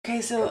Okay,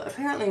 so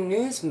apparently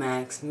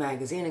Newsmax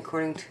magazine,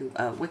 according to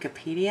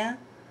Wikipedia,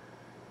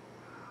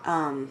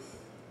 I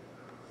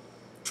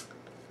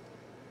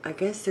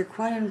guess they're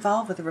quite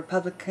involved with the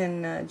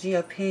Republican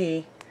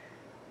GOP.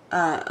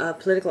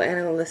 Political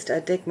analyst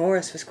Dick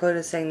Morris was quoted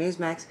as saying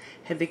Newsmax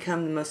had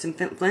become the most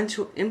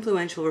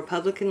influential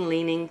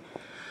Republican-leaning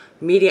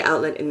media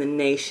outlet in the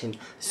nation.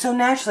 So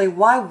naturally,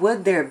 why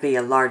would there be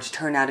a large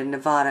turnout in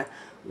Nevada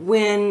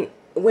when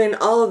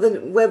all of the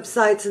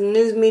websites and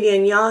news media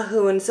and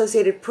Yahoo and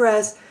Associated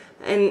Press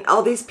and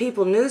all these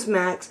people,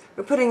 Newsmax,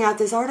 are putting out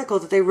this article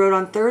that they wrote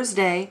on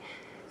Thursday,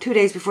 2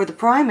 days before the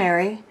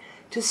primary,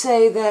 to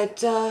say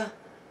that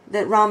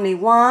that Romney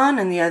won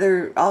and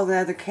all the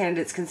other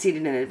candidates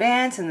conceded in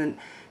advance and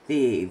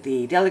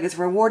the delegates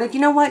were awarded. You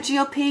know what,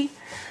 GOP?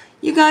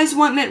 You guys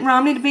want Mitt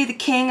Romney to be the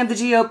king of the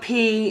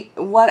GOP,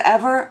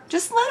 whatever?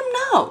 Just let him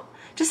know.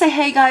 Just say,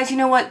 hey guys, you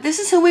know what? This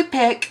is who we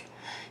pick.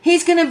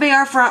 He's going to be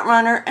our front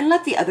runner, and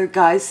let the other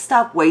guys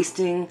stop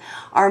wasting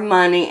our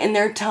money and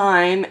their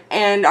time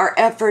and our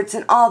efforts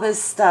and all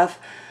this stuff.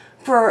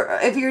 For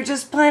if you're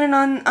just planning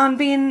on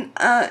being,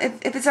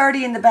 if it's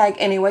already in the bag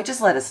anyway,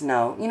 just let us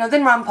know. You know,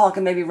 then Ron Paul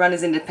can maybe run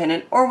as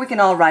independent, or we can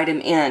all write him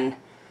in.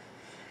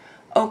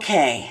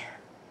 Okay.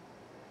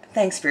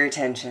 Thanks for your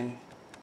attention.